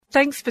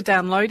Thanks for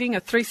downloading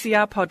a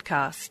 3CR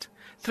podcast.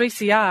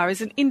 3CR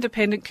is an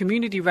independent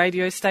community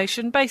radio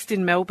station based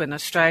in Melbourne,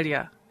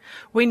 Australia.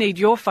 We need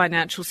your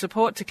financial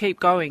support to keep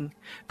going.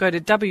 Go to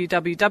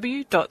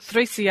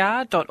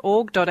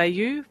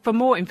www.3cr.org.au for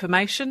more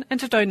information and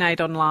to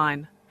donate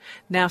online.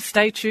 Now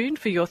stay tuned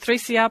for your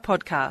 3CR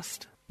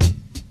podcast.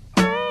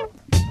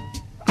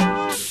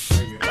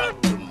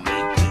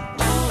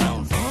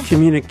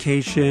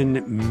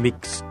 Communication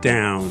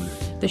Mixdown.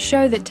 The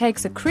show that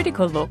takes a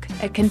critical look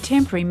at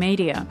contemporary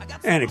media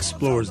And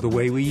explores the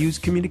way we use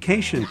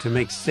communication to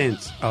make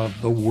sense of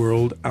the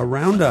world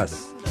around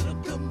us.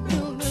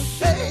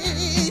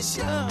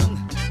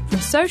 From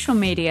social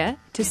media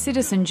to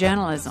citizen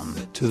journalism.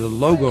 To the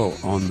logo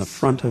on the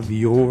front of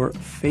your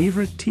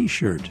favourite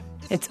T-shirt.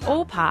 It's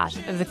all part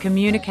of the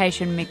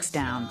Communication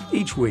Mixdown.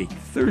 Each week,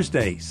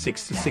 Thursday,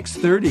 6 to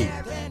 6:30.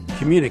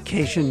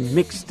 Communication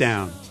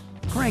Mixdown.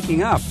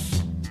 Cranking up.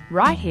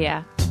 Right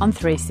here on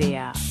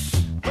 3CR.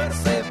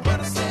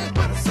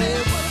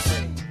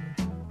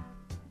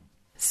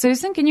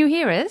 Susan, can you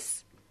hear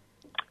us?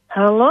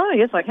 Hello,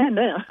 yes I can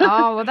now.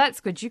 Oh, well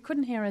that's good. You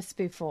couldn't hear us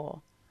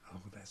before.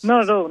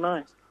 Not at all,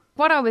 no.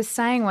 What I was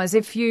saying was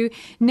if you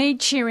need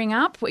cheering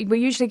up, we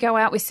usually go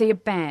out, we see a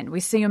band,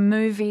 we see a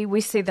movie,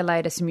 we see the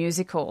latest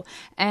musical.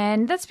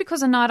 And that's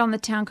because a night on the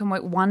town can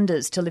work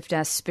wonders to lift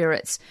our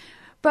spirits.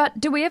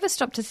 But do we ever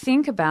stop to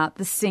think about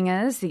the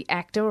singers, the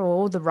actor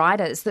or the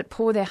writers that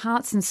pour their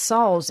hearts and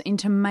souls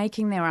into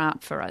making their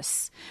art for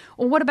us?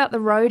 Or what about the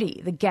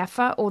roadie, the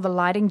gaffer or the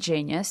lighting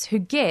genius who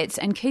gets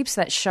and keeps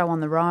that show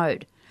on the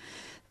road?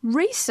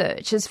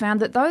 Research has found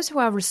that those who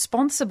are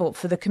responsible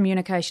for the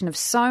communication of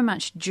so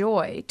much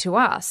joy to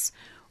us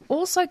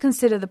also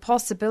consider the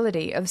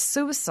possibility of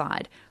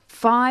suicide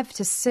 5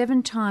 to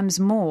 7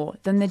 times more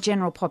than the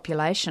general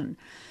population.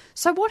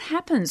 So what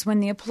happens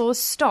when the applause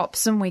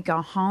stops and we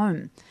go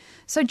home?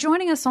 So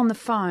joining us on the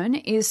phone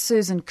is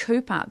Susan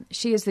Cooper.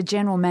 She is the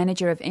General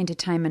Manager of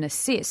Entertainment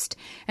Assist,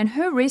 and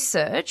her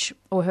research,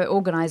 or her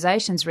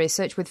organisation's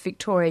research with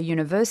Victoria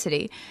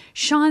University,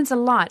 shines a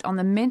light on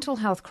the mental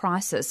health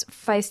crisis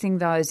facing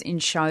those in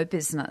show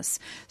business.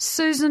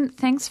 Susan,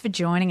 thanks for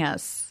joining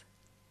us.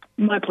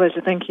 My pleasure,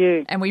 thank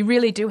you. And we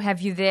really do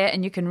have you there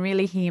and you can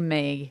really hear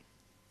me.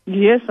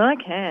 Yes, I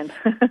can.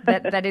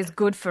 That is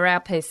good for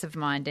our peace of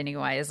mind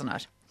anyway, isn't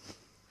it?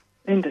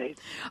 Indeed.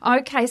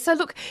 Okay, so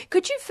look,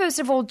 could you first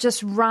of all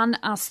just run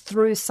us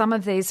through some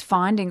of these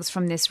findings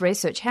from this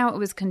research, how it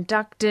was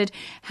conducted,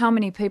 how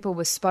many people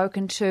were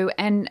spoken to,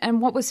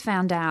 and what was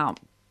found out?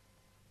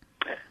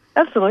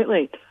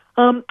 Absolutely.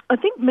 I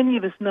think many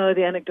of us know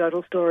the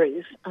anecdotal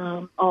stories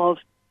of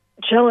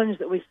challenge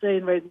that we see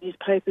and read in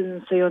newspapers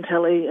and see on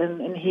telly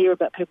and hear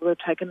about people who have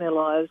taken their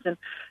lives. And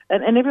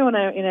everyone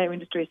in our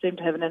industry seemed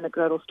to have an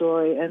anecdotal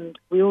story, and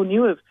we all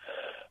knew of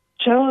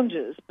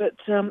challenges. But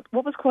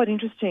what was quite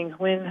interesting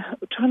when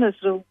trying to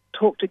sort of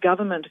talk to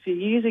government a few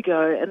years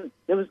ago, and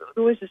there was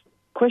always this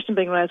question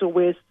being raised, well,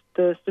 where's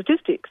the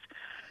statistics?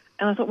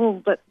 And I thought, well,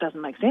 that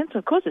doesn't make sense.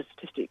 Of course there's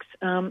statistics.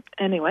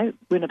 Anyway,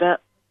 went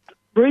about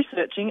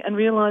researching and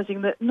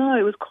realising that, no,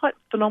 it was quite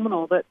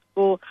phenomenal that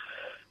for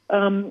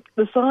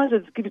the size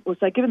of,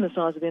 given the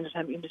size of the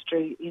entertainment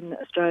industry in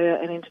Australia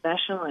and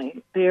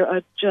internationally, there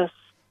are just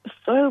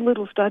so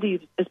little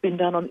study has been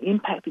done on the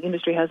impact the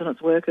industry has on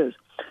its workers.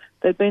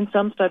 There'd been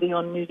some study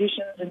on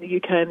musicians in the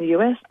UK and the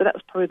US, but that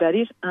was probably about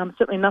it.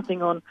 Certainly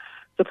nothing on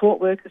support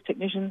workers,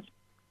 technicians.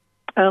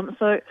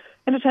 So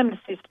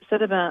Entertainment Assist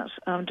set about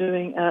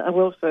doing a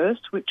world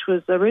first, which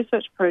was a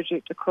research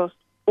project across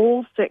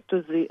all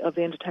sectors of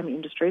the entertainment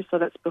industry. So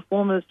that's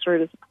performers through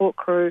to support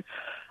crew,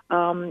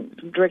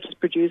 directors,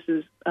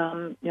 producers,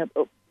 the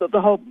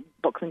whole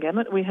box and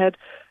gamut. We had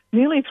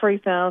nearly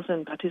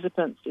 3,000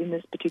 participants in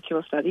this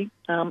particular study.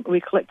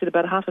 We collected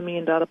about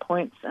 500,000 data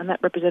points, and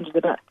that represented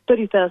about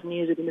 30,000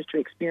 years of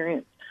industry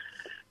experience.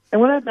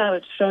 And what our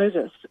data shows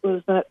us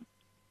was that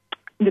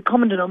the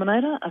common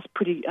denominator is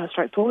pretty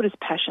straightforward, is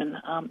passion.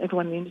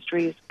 Everyone in the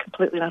industry is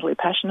completely and utterly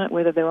passionate,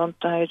 whether they're on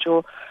stage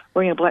or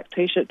wearing a black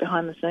T-shirt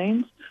behind the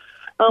scenes.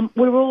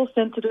 We're all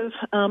sensitive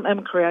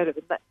and creative,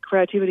 and that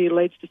creativity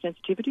leads to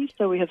sensitivity.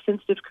 So we have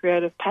sensitive,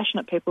 creative,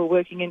 passionate people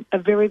working in a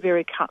very,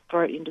 very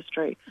cutthroat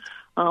industry.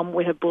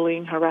 We have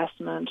bullying,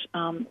 harassment,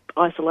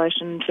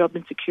 isolation, job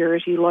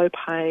insecurity, low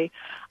pay.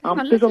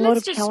 There's a lot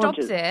of challenges. Let's just stop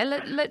there.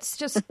 Let's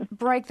just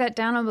break that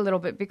down a little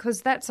bit,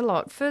 because that's a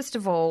lot. First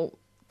of all,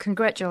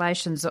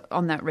 congratulations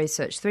on that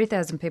research.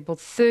 3,000 people,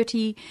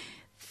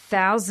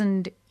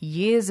 30,000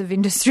 years of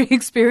industry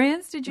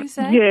experience, did you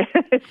say? Yeah.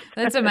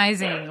 That's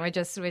amazing. We're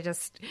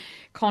just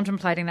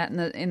contemplating that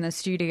in the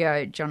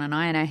studio, John and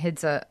I, and our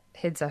heads are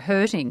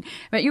hurting.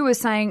 But you were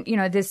saying,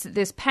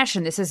 this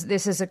passion, this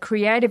is a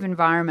creative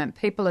environment.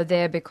 People are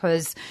there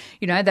because,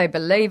 they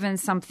believe in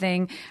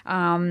something.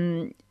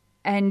 And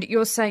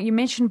you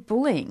mentioned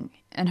bullying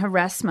and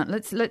harassment.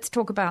 Let's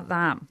talk about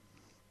that.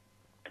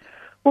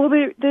 Well,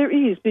 there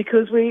is,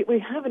 because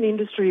we have an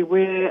industry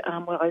where,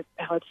 how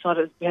I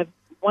decided, we have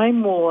way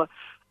more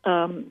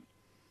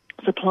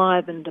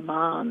supply than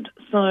demand.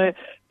 So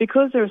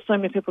because there are so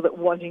many people that are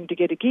wanting to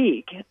get a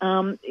gig,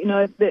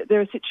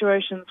 there are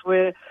situations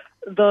where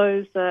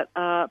those that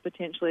are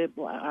potentially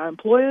our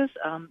employers,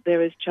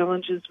 there is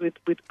challenges with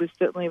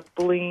certainly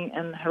bullying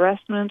and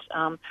harassment.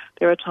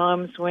 There are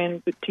times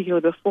when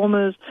particularly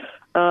performers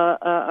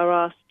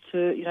are asked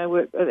to,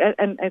 work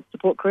and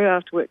support career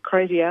have to work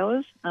crazy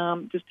hours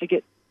just to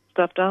get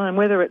stuff done. And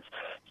whether it's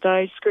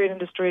stage, screen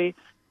industry,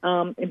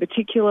 in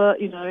particular,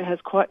 has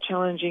quite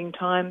challenging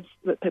times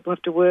that people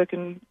have to work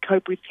and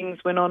cope with things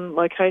when on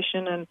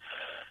location and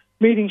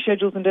meeting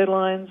schedules and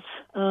deadlines.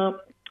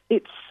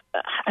 It's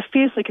a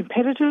fiercely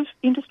competitive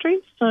industry.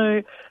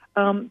 So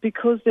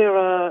because there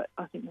are,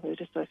 I think there are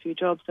just so few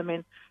jobs,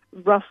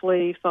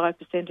 roughly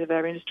 5% of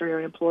our industry are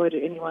employed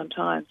at any one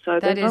time. So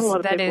there's not a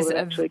lot of people that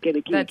actually get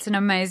a gig. That's an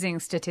amazing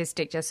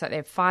statistic, just so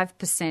they're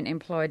 5%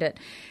 employed at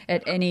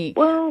any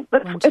Well,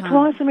 one time. it's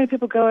why so many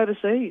people go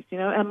overseas.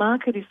 Our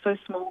market is so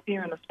small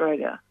here in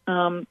Australia.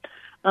 On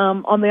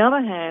the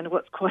other hand,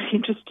 what's quite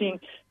interesting,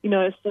 so you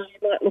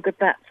might look at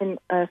that from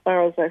as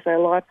far as, I say,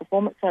 live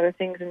performance side of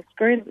things and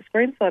the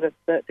screen side of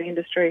the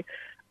industry.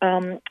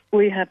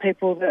 We have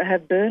people that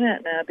have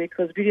burnout now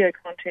because video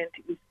content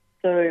is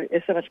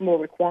so much more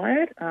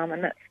required,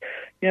 and that's,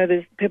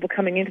 there's people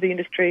coming into the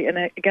industry and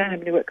again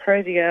having to work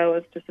crazy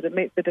hours to sort of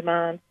meet the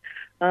demand,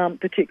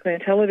 particularly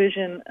in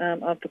television,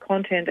 of the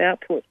content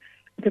output.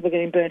 People are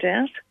getting burnt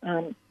out.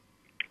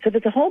 So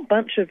there's a whole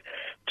bunch of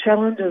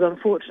challenges,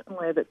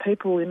 unfortunately, that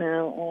people in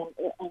our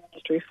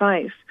industry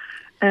face,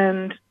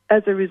 and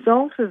as a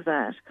result of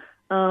that,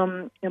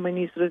 you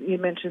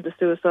mentioned the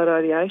suicide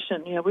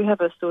ideation. We have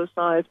a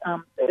suicide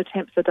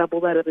attempts to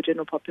double that of the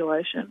general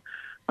population.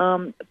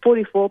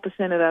 44%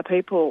 of our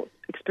people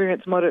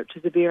experience moderate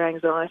to severe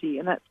anxiety,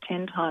 and that's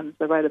 10 times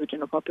the rate of the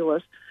general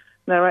populace.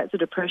 And our rates of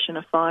depression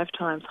are 5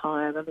 times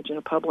higher than the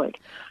general public.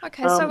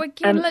 Okay, so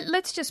again,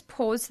 let's just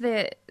pause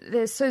there,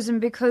 Susan,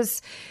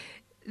 because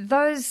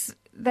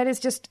that is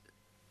just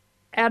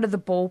out of the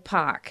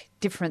ballpark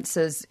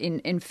differences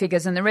in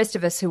figures, and the rest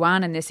of us who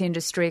aren't in this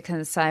industry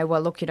can say,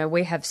 well, look,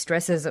 we have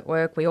stresses at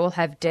work, we all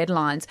have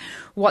deadlines.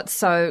 What's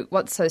so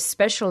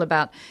special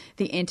about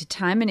the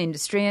entertainment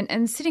industry?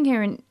 And sitting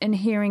here and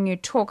hearing you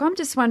talk, I'm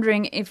just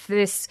wondering if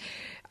this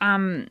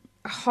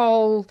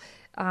whole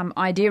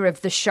idea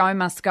of the show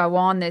must go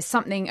on, there's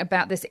something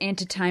about this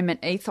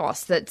entertainment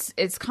ethos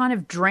it's kind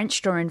of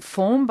drenched or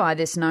informed by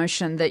this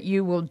notion that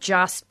you will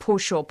just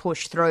push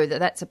through,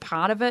 that's a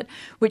part of it,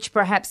 which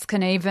perhaps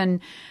can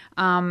even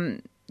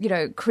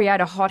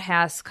create a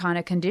hothouse kind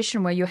of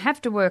condition where you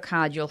have to work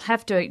hard, you'll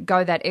have to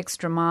go that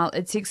extra mile,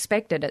 it's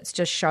expected, it's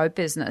just show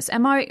business.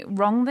 Am I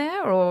wrong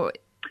there, or...?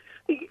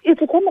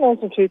 It's a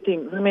combination of two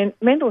things.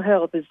 Mental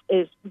health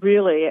is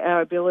really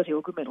our ability,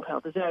 or good mental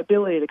health, is our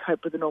ability to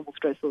cope with the normal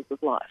stressors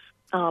of life.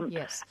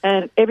 Yes.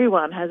 And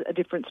everyone has a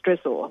different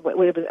stressor,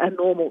 whatever a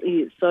normal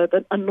is. So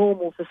that a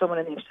normal for someone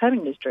in the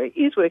entertainment industry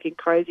is working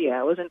crazy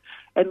hours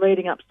and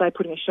leading up to, say,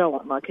 putting a show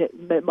on. Like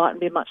it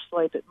mightn't be much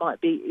sleep, it might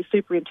be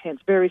super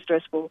intense, very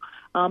stressful.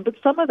 But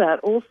some of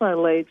that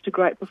also leads to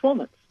great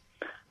performance.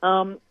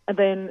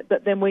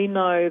 But then we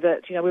know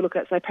that, we look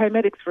at, say,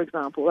 paramedics, for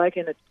example, they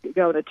can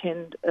go and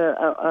attend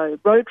a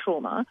road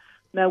trauma.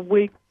 Now,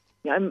 most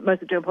of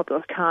the general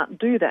populace can't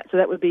do that, so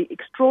that would be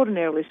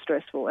extraordinarily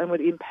stressful and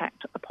would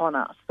impact upon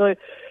us. So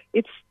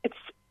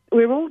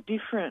we're all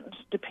different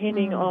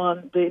depending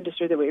on the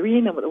industry that we're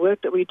in and what the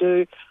work that we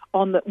do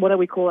on what do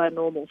we call our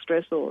normal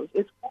stressors.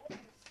 It's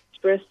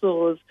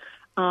stressors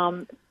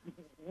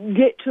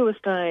get to a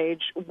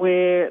stage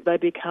where they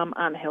become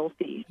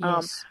unhealthy.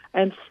 Yes.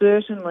 And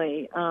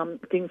certainly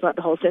things like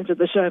the whole sense of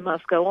the show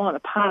must go on, a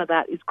part of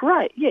that is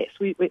great. Yes,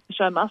 the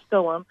show must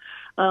go on,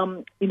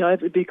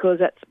 because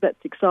that's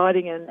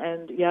exciting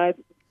and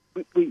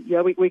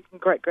we can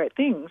create great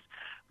things.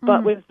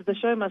 But when the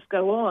show must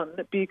go on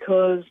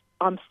because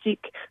I'm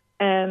sick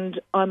and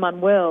I'm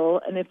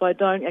unwell, and if I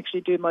don't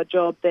actually do my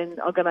job, then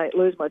I'm going to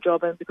lose my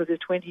job, and because there's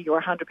 20 or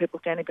 100 people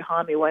standing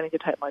behind me waiting to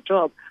take my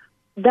job,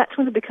 that's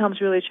when it becomes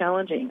really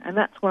challenging. And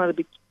that's one of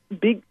the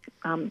big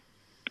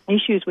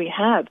issues we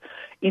have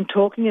in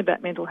talking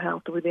about mental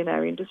health within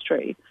our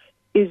industry,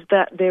 is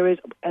that there is,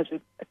 as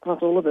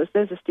across all of us,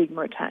 there's a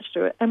stigma attached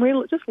to it. And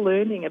we're just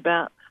learning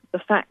about the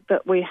fact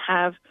that we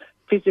have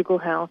physical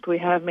health, we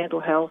have mental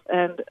health,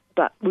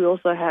 but we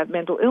also have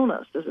mental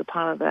illness as a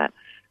part of that.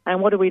 And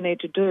what do we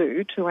need to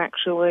do to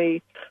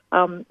actually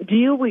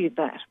deal with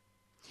that?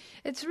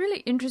 It's really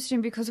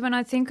interesting because when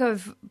I think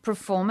of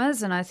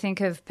performers and I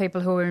think of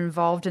people who are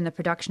involved in the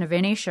production of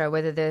any show,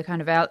 whether they're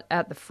kind of out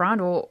the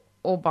front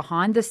or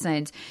behind the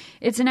scenes,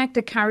 it's an act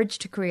of courage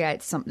to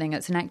create something.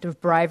 It's an act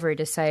of bravery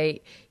to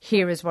say,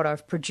 here is what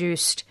I've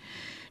produced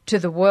to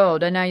the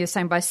world. I know you're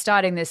saying by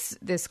starting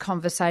this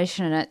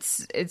conversation,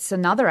 it's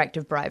another act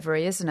of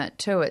bravery, isn't it,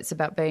 too? It's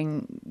about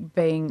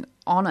being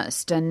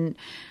honest. And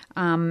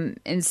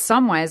in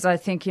some ways, I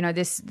think,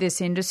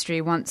 this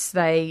industry, once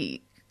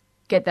they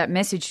get that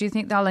message. Do you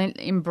think they'll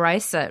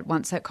embrace it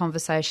once that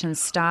conversation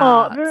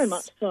starts? Oh, very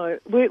much so.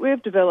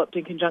 We've developed,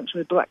 in conjunction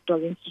with Black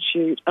Dog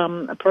Institute,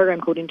 a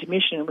program called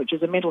Intermission, which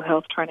is a mental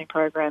health training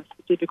program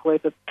specifically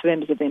for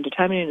members of the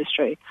entertainment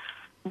industry.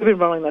 We've been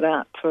rolling that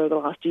out for the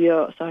last year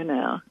or so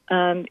now,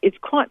 and it's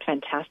quite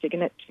fantastic.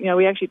 And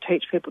we actually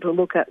teach people to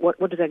look at what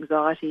does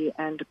anxiety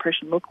and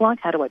depression look like,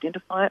 how to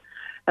identify it,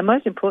 and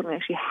most importantly,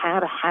 actually how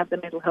to have the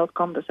mental health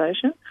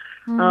conversation.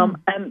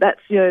 And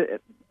that's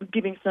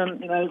giving some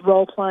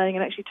role playing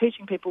and actually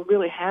teaching people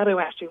really how to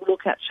actually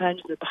look at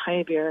changes of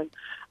behaviour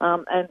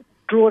and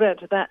draw down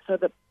to that so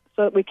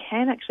that we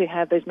can actually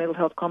have these mental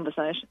health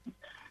conversations.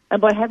 And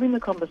by having the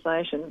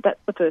conversation, that's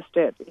the first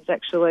step, is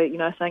actually,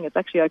 saying it's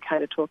actually okay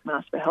to talk and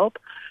ask for help.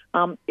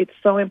 It's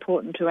so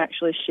important to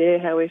actually share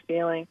how we're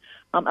feeling.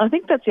 I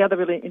think that's the other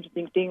really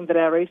interesting thing that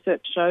our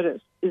research showed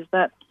us, is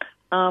that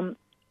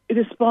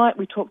despite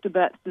we talked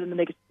about the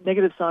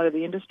negative side of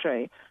the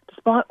industry,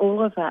 despite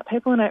all of that,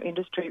 people in our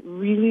industry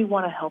really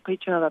want to help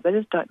each other. They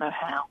just don't know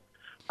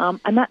how.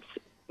 And that's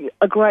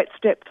a great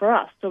step for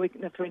us. So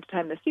for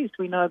Entertainment Assist,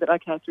 we know that,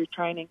 okay, through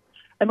training,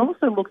 and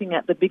also looking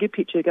at the bigger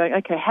picture, going,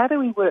 okay, how do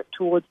we work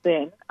towards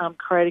then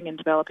creating and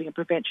developing a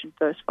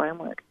prevention-first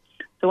framework?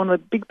 So one of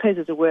the big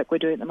pieces of work we're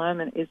doing at the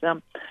moment is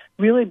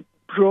really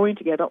drawing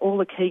together all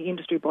the key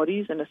industry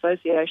bodies and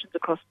associations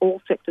across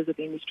all sectors of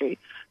the industry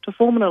to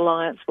form an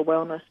alliance for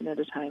wellness and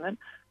entertainment,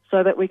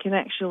 so that we can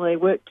actually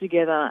work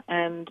together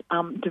and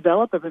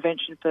develop a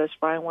prevention-first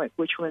framework,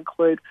 which will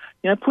include,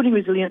 putting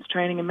resilience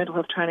training and mental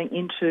health training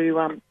into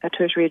our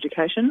tertiary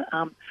education.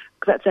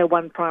 That's our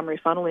one primary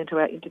funnel into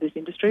this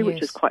industry,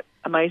 which is quite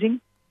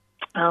amazing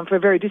for a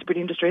very disparate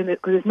industry,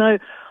 because there's no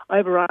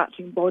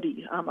overarching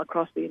body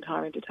across the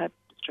entire entertainment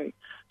industry.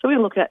 So we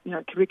look at,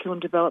 curriculum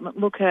development,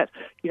 look at,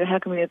 how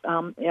can we,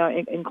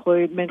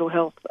 include mental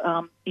health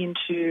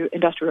into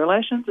industrial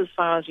relations as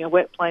far as,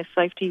 workplace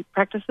safety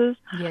practices.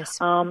 Yes.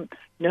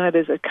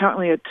 There's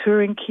currently a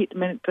touring kit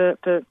for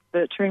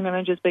touring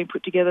managers being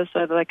put together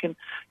so that they can,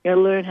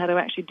 learn how to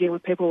actually deal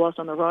with people whilst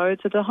on the road.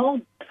 So the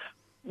whole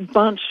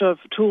bunch of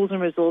tools and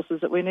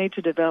resources that we need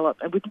to develop,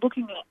 and we're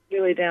looking at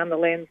really down the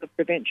lens of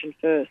prevention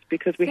first,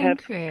 because we have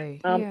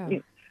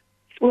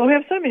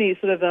so many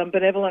sort of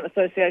benevolent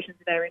associations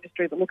in our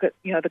industry that look at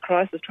the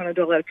crisis, trying to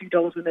dole out a few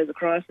dollars when there's a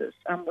crisis.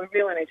 We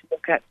really need to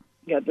look at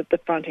the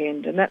front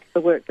end, and that's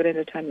the work that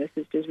Entertainment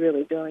Assist is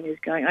really doing, is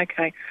going,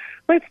 okay,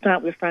 let's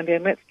start with front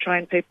end, let's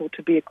train people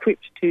to be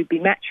equipped to be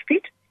match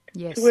fit.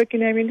 Yes. To work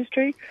in our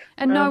industry.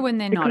 And know when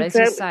they're not, as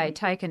you say,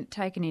 take an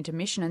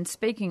intermission. And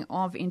speaking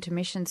of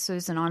intermission,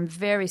 Susan, I'm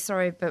very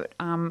sorry, but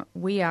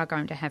we are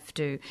going to have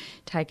to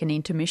take an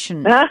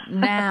intermission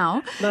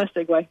now. Nice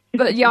segue.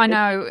 But yeah, I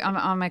know,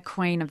 I'm a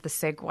queen of the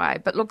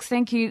segue. But look,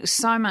 thank you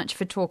so much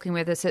for talking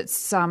with us.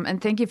 It's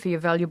and thank you for your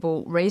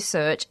valuable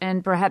research.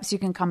 And perhaps you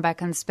can come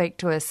back and speak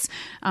to us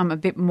a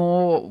bit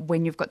more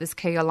when you've got this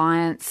key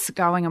alliance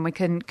going, and we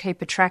can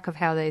keep a track of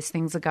how these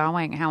things are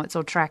going, how it's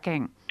all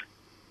tracking.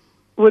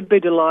 Would be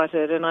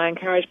delighted, and I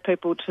encourage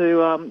people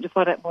to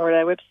find out more at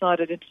our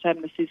website at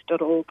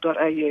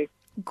entertainmentassist.org.au.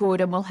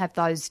 Good, and we'll have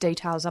those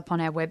details up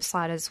on our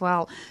website as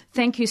well.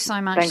 Thank you so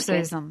much,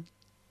 Susan.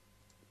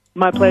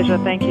 My pleasure,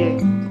 thank you.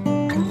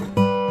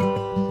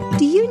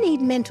 Do you need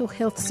mental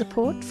health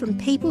support from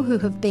people who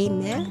have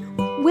been there?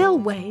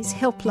 Wellways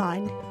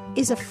Helpline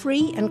is a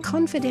free and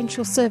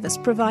confidential service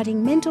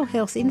providing mental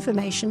health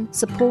information,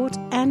 support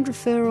and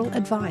referral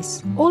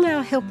advice. All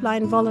our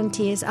helpline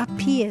volunteers are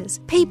peers,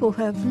 people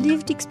who have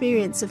lived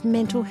experience of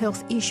mental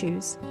health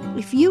issues.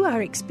 If you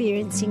are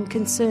experiencing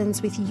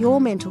concerns with your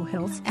mental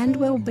health and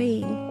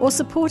well-being, or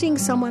supporting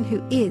someone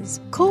who is,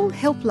 call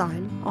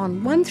Helpline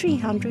on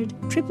 1300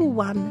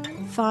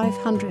 111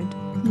 500.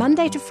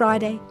 Monday to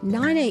Friday,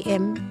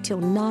 9am till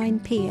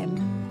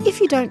 9pm. If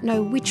you don't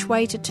know which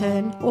way to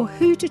turn or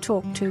who to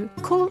talk to,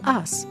 call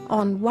us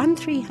on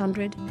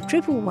 1300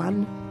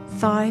 111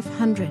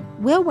 500.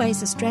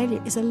 Wellways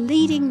Australia is a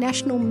leading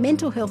national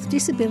mental health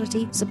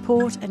disability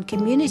support and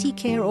community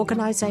care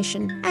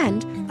organisation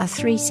and a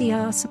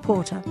 3CR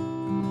supporter.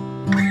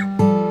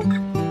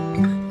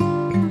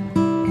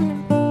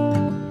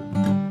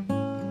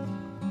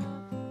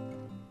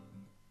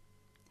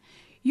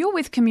 You're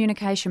with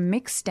Communication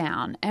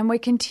Mixdown, and we're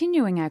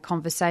continuing our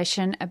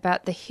conversation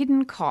about the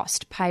hidden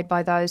cost paid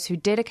by those who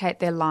dedicate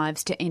their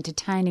lives to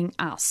entertaining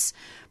us,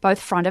 both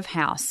front of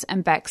house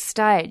and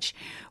backstage.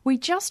 We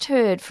just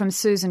heard from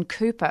Susan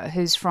Cooper,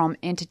 who's from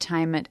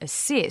Entertainment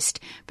Assist,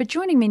 but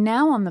joining me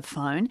now on the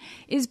phone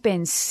is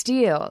Ben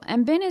Steele,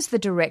 and Ben is the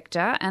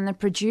director and the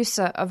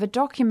producer of a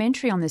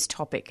documentary on this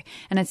topic,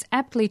 and it's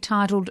aptly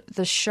titled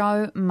The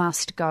Show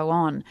Must Go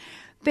On.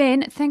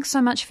 Ben, thanks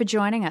so much for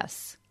joining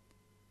us.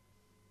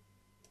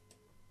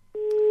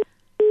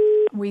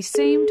 We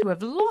seem to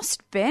have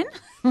lost Ben.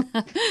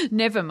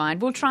 Never mind.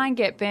 We'll try and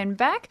get Ben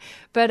back.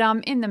 But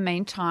in the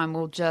meantime,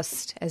 we'll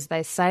just, as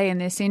they say in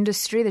this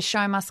industry, the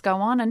show must go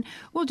on, and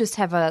we'll just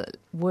have a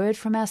word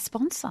from our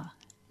sponsor.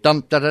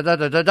 Dum da da da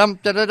da da dum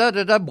da da da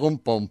da da boom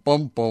boom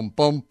boom boom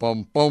boom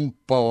boom boom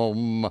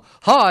boom.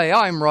 Hi,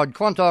 I'm Rod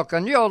Quantock,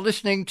 and you're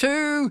listening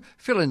to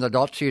Fill in the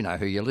Dots. You know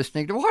who you're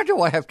listening to. Why do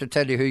I have to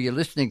tell you who you're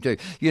listening to?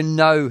 You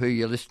know who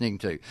you're listening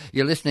to.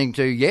 You're listening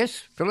to, yes,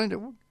 fill in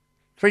the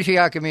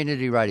 3CR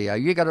Community Radio.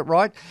 You got it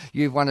right.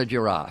 You've won a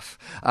giraffe.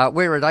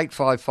 We're at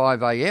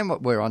 855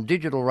 AM. We're on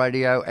digital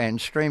radio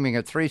and streaming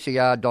at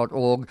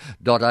 3cr.org.au.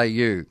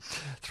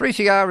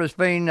 3CR has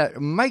been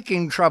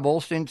making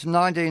trouble since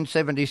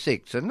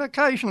 1976, and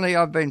occasionally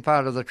I've been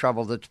part of the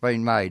trouble that's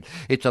been made.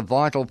 It's a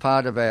vital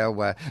part of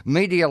our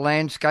media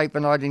landscape,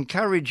 and I'd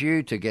encourage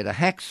you to get a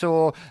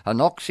hacksaw, an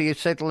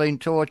oxyacetylene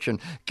torch, and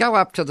go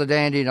up to the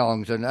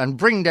Dandenongs and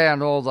bring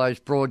down all those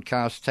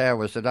broadcast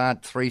towers that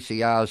aren't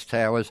 3CR's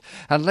towers.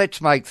 And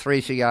let's make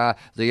 3CR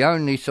the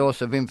only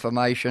source of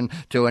information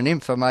to an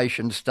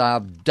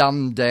information-starved,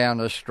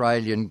 dumbed-down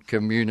Australian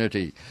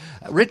community.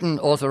 Written,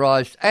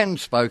 authorised and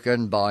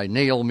spoken by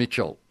Neil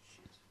Mitchell.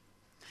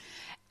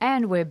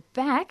 And we're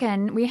back,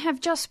 and we have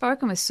just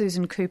spoken with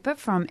Susan Cooper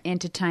from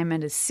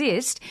Entertainment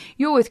Assist.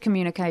 You're with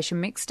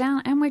Communication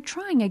Mixdown, and we're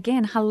trying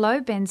again. Hello,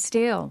 Ben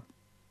Steele.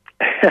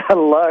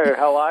 Hello,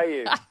 how are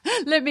you?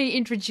 Let me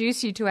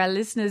introduce you to our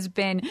listeners,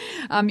 Ben.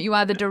 You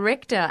are the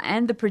director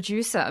and the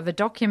producer of a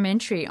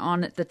documentary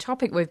on the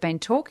topic we've been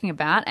talking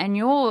about, and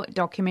your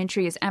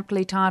documentary is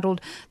aptly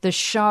titled The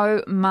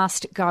Show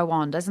Must Go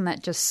On. Doesn't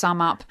that just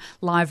sum up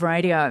live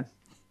radio?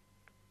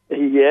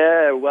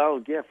 Yeah,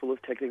 well, full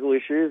of technical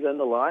issues and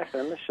the life,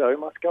 and the show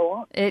must go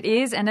on. It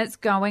is, and it's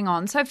going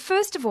on. So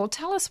first of all,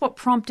 tell us what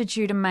prompted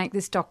you to make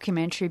this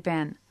documentary,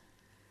 Ben.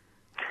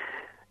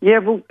 Yeah,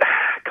 well,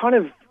 kind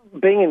of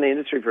being in the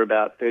industry for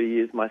about 30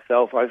 years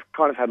myself, I've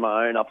kind of had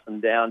my own ups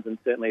and downs, and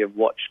certainly have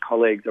watched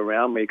colleagues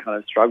around me kind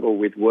of struggle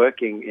with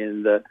working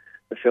in the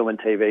film and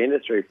TV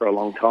industry for a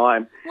long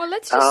time. Well,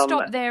 let's just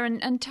stop there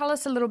and tell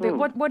us a little bit.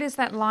 What is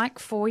that like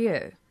for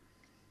you?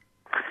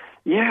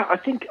 Yeah, I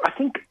think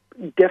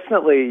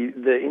definitely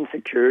the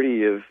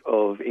insecurity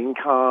of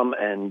income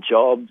and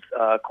jobs.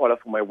 Quite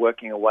often we're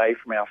working away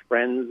from our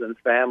friends and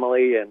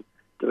family and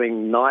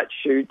doing night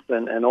shoots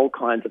and all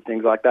kinds of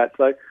things like that.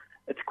 So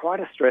it's quite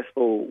a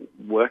stressful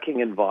working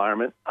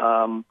environment.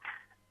 And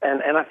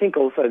I think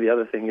also the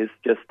other thing is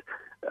just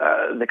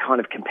the kind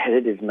of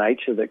competitive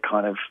nature that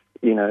kind of,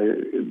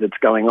 that's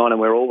going on,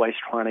 and we're always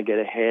trying to get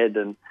ahead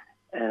and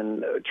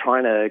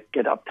trying to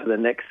get up to the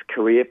next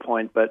career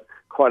point. But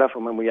quite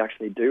often when we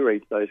actually do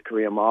reach those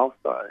career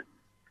milestones,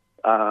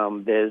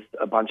 there's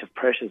a bunch of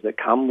pressures that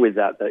come with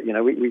that,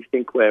 we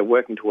think we're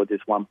working towards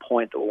this one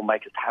point that will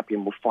make us happy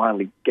and we'll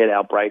finally get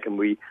our break and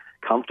be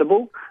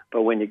comfortable.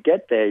 But when you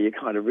get there, you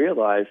kind of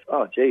realise,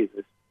 oh, geez,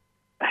 there's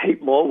a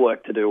heap more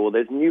work to do, or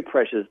there's new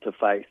pressures to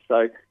face.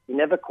 So you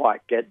never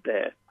quite get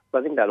there. So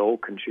I think that all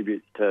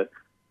contributes to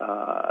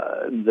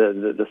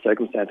the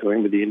circumstance we're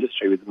in with the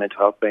industry, with mental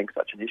health being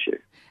such an issue.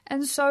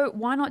 And so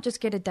why not just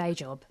get a day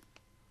job?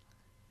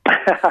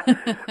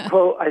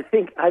 Well, I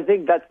think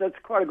that's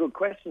quite a good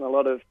question. A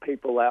lot of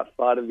people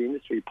outside of the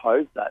industry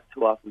pose that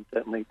to us, and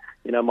certainly,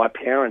 my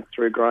parents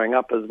through growing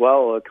up as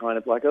well are kind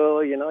of like, oh,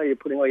 you're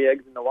putting all your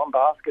eggs in the one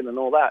basket and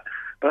all that.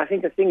 But I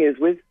think the thing is,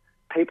 with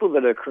people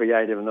that are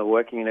creative and they're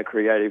working in a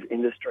creative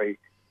industry,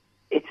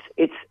 it's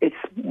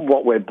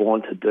what we're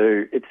born to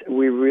do.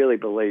 We really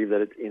believe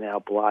that it's in our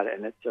blood,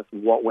 and it's just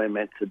what we're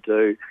meant to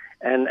do.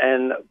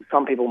 And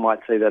some people might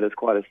see that as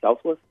quite a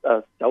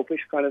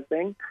selfish kind of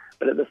thing,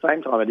 but at the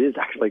same time, it is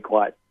actually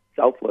quite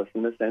selfless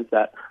in the sense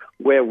that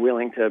we're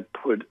willing to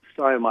put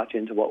so much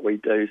into what we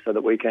do so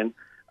that we can,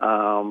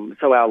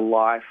 so our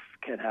life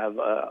can have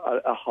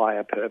a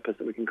higher purpose,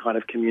 that we can kind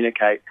of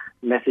communicate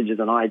messages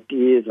and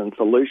ideas and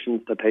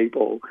solutions to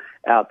people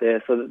out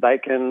there so that they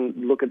can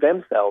look at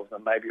themselves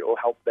and maybe it will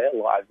help their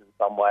lives in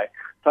some way.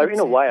 So in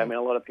a way, a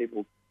lot of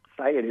people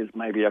say it is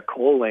maybe a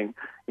calling,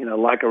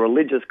 like a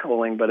religious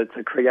calling, but it's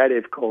a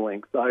creative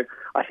calling. So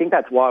I think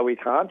that's why we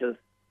can't just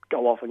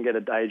go off and get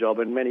a day job,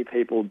 and many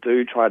people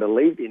do try to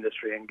leave the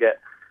industry and get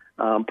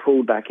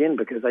pulled back in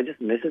because they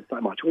just miss it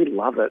so much. We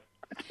love it.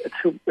 It's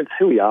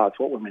who we are. It's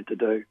what we're meant to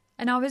do.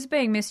 And I was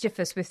being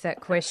mischievous with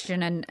that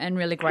question and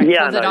really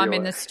grateful that I'm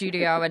in the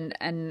studio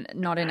and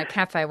not in a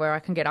cafe where I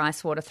can get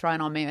ice water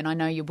thrown on me. And I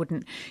know you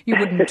wouldn't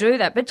do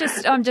that. But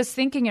I'm just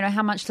thinking,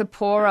 how much the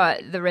poorer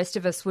the rest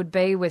of us would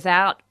be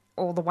without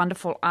all the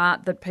wonderful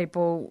art that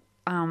people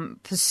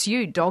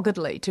pursue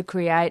doggedly to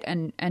create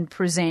and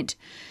present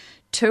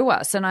to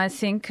us. And I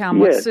think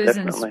what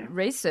Susan's definitely.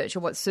 research, or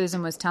what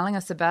Susan was telling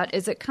us about,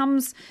 is it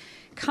comes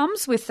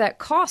with that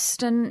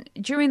cost. And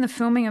during the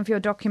filming of your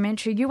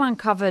documentary, you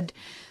uncovered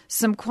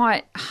some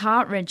quite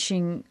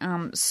heart-wrenching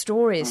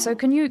stories. So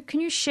can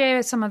you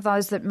share some of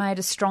those that made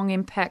a strong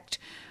impact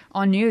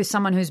on you,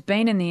 someone who's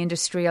been in the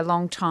industry a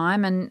long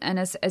time and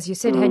as you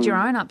said, had your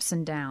own ups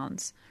and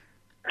downs?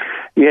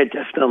 Yeah,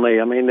 definitely.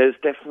 There's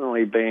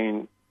definitely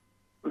been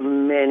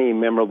many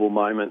memorable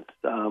moments,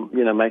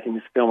 making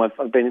this film.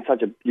 I've been in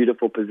such a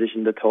beautiful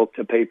position to talk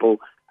to people,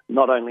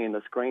 not only in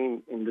the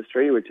screen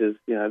industry, which is,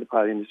 the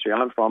part of the industry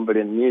I'm from, but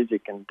in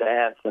music and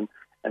dance and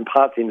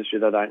parts of the industry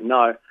that I don't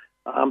know.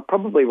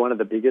 Probably one of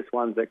the biggest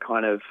ones that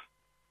kind of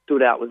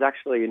stood out was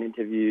actually an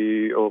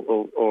interview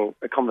or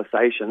a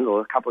conversation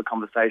or a couple of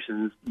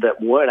conversations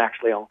that weren't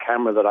actually on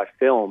camera that I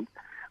filmed.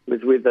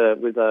 Was with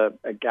a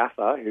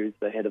gaffer who's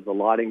the head of the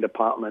lighting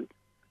department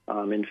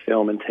in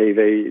film and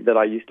TV that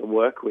I used to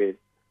work with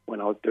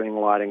when I was doing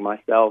lighting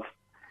myself.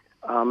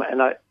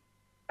 And I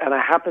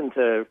happened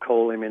to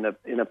call him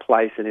in a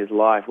place in his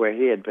life where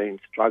he had been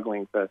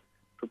struggling for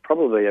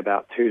probably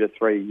about 2 to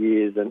 3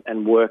 years,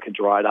 and work had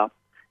dried up.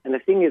 And the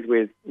thing is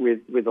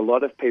with a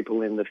lot of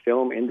people in the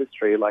film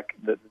industry, like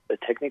the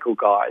technical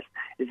guys,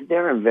 is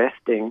they're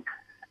investing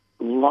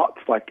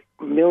lots, like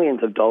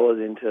millions of dollars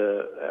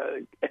into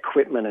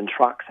equipment and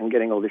trucks and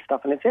getting all this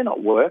stuff. And if they're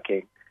not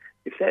working,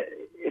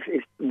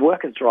 if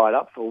work has dried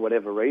up for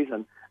whatever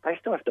reason, they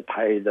still have to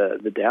pay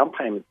the down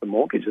payments, the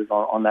mortgages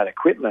on that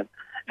equipment.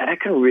 And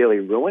it can really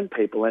ruin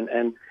people.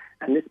 And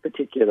this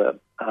particular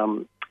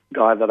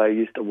guy that I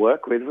used to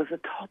work with was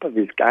the top of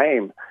his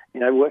game,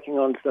 working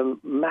on some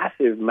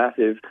massive,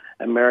 massive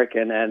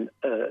American and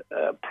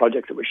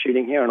projects that we're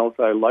shooting here and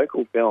also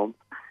local films.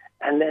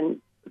 And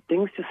then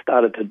things just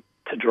started to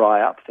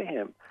dry up for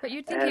him. But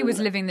you'd think he was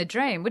living the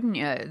dream, wouldn't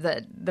you?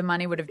 That the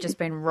money would have just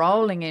been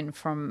rolling in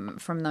from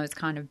those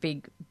kind of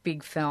big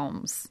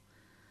films.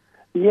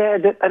 Yeah,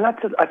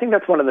 I think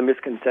that's one of the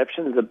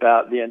misconceptions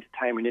about the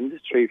entertainment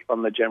industry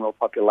from the general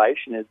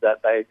population, is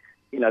that they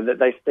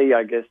see,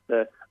 I guess,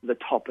 the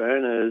top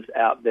earners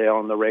out there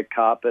on the red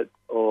carpet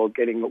or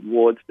getting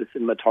awards for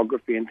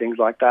cinematography and things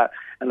like that,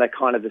 and they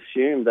kind of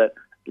assume that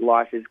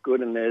life is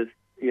good and there's,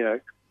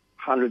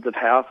 hundreds of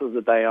houses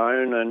that they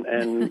own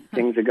and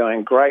things are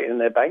going great in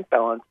their bank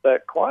balance,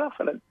 but quite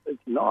often it's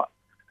not.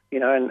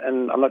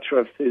 And I'm not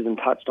sure if Susan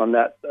touched on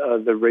that,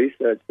 the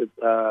research, that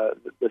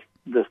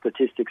the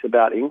statistics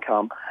about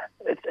income,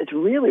 it's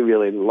really,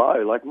 really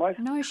low. Like most,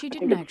 no, she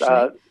didn't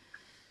actually.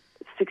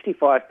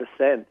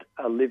 65%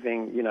 are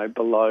living,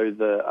 below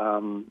the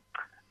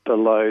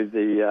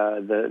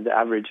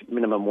average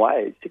minimum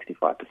wage.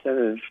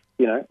 65% of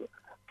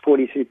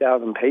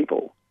 42,000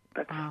 people.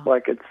 That's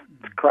it's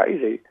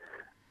crazy.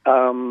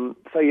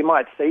 So you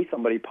might see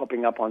somebody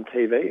popping up on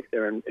TV if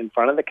they're in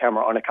front of the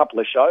camera on a couple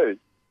of shows,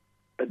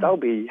 but they'll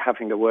be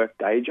having to work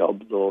day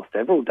jobs or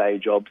several day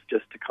jobs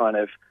just to kind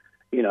of,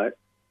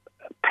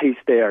 piece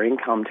their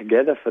income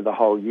together for the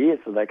whole year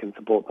so they can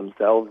support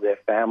themselves, their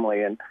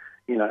family, and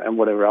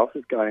whatever else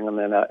is going on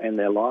in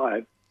their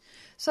lives.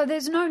 So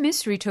there's no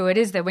mystery to it,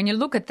 is there? When you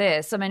look at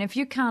this, I mean, if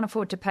you can't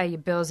afford to pay your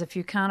bills, if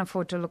you can't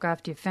afford to look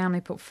after your family,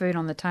 put food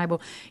on the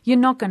table, you're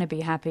not going to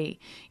be happy.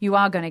 You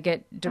are going to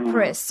get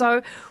depressed.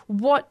 So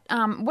what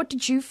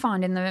did you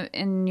find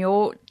in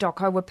your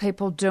doco were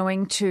people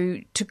doing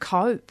to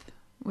cope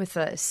with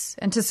this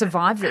and to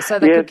survive this so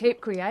they could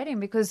keep creating?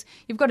 Because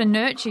you've got to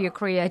nurture your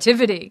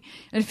creativity,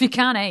 and if you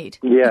can't eat.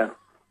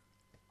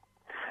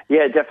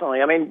 Yeah,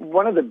 definitely. I mean,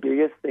 one of the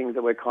biggest things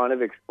that we're kind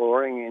of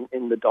exploring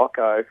in the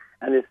doco,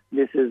 and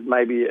this is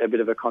maybe a bit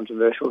of a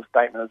controversial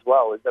statement as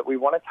well, is that we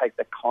want to take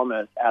the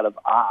commerce out of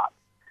art.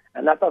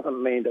 And that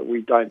doesn't mean that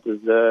we don't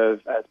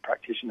deserve as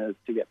practitioners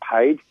to get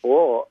paid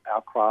for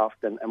our craft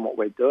and what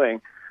we're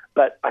doing.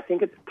 But I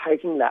think it's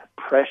taking that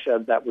pressure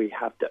that we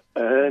have to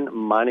earn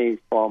money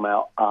from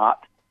our art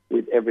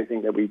with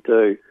everything that we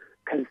do,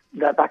 because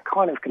that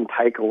kind of can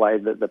take away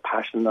the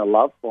passion, the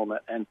love from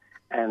it,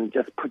 and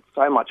just put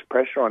so much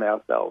pressure on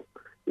ourselves.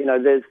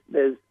 There's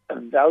a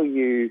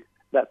value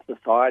that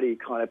society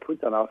kind of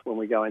puts on us when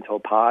we go into a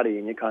party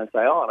and you kind of say,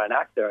 oh, I'm an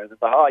actor. And it's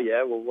like, oh,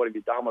 yeah, well, what have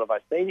you done? What have I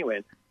seen you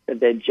in?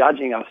 That they're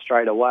judging us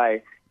straight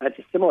away. And it's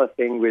a similar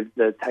thing with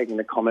taking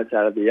the comments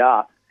out of the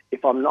art.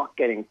 If I'm not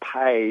getting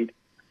paid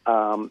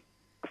from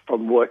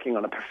working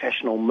on a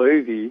professional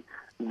movie,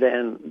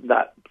 then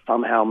that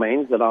somehow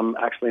means that I'm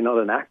actually not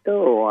an actor,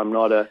 or I'm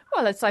not a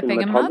Well, it's like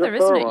being a mother,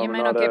 isn't it? You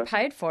may not get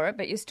paid for it,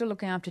 but you're still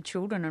looking after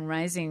children and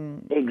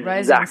raising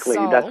souls.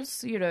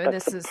 That's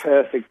the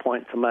perfect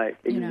point to make.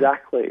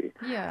 Exactly.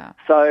 Yeah.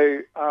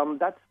 So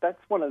that's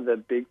one of the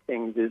big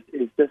things is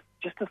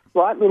just a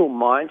slight little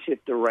mind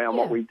shift around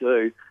what we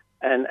do,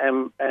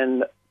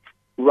 and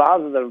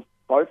rather than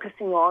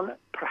focusing on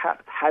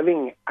perhaps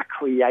having a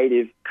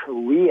creative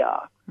career,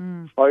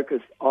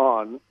 focus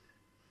on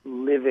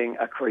living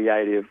a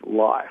creative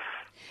life.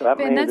 So that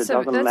means it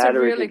doesn't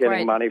matter if you're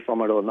getting money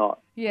from it or not.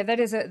 Yeah, that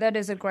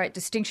is a great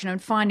distinction,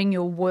 and finding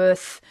your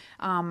worth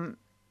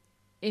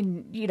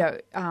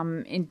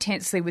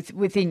intensely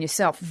within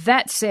yourself.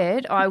 That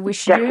said, I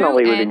wish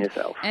definitely you within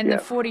yourself. And the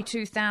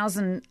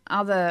 42,000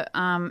 other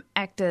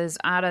actors,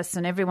 artists,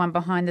 and everyone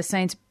behind the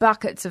scenes,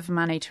 buckets of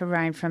money to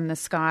rain from the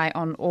sky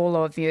on all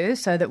of you,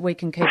 so that we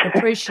can keep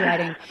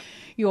appreciating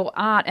your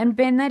art. And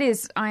Ben,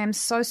 I am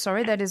so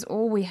sorry, that is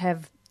all we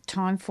have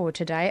time for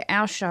today.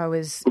 Our show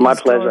is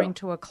drawing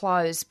to a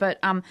close, but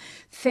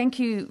thank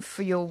you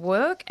for your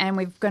work, and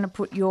we're going to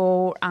put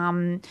your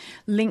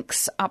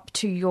links up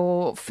to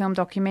your film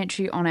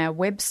documentary on our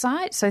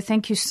website. So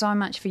thank you so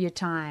much for your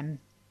time.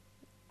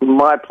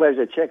 My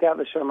pleasure. Check out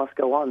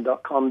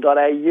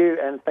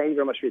theshowmustgoon.com.au, and thank you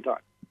very much for your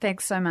time.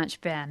 Thanks so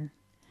much, Ben.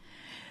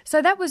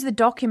 So that was the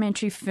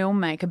documentary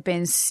filmmaker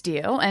Ben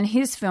Steele, and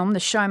his film, The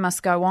Show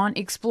Must Go On,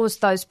 explores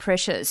those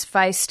pressures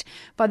faced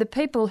by the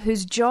people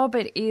whose job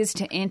it is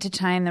to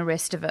entertain the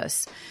rest of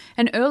us.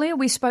 And earlier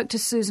we spoke to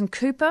Susan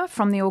Cooper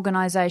from the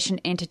organisation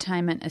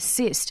Entertainment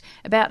Assist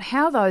about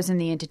how those in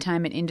the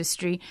entertainment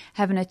industry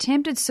have an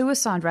attempted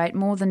suicide rate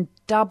more than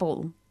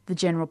double the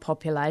general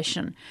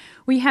population.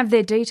 We have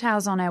their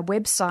details on our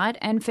website,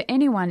 and for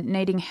anyone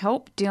needing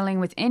help dealing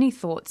with any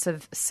thoughts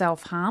of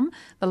self-harm,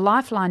 the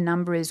lifeline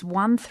number is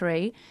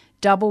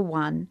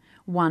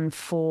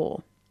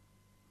 131114.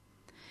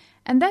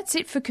 And that's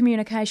it for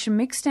Communication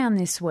Mixdown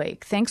this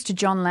week. Thanks to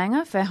John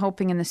Langer for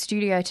helping in the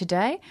studio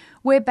today.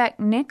 We're back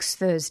next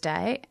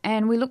Thursday,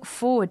 and we look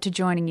forward to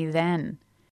joining you then.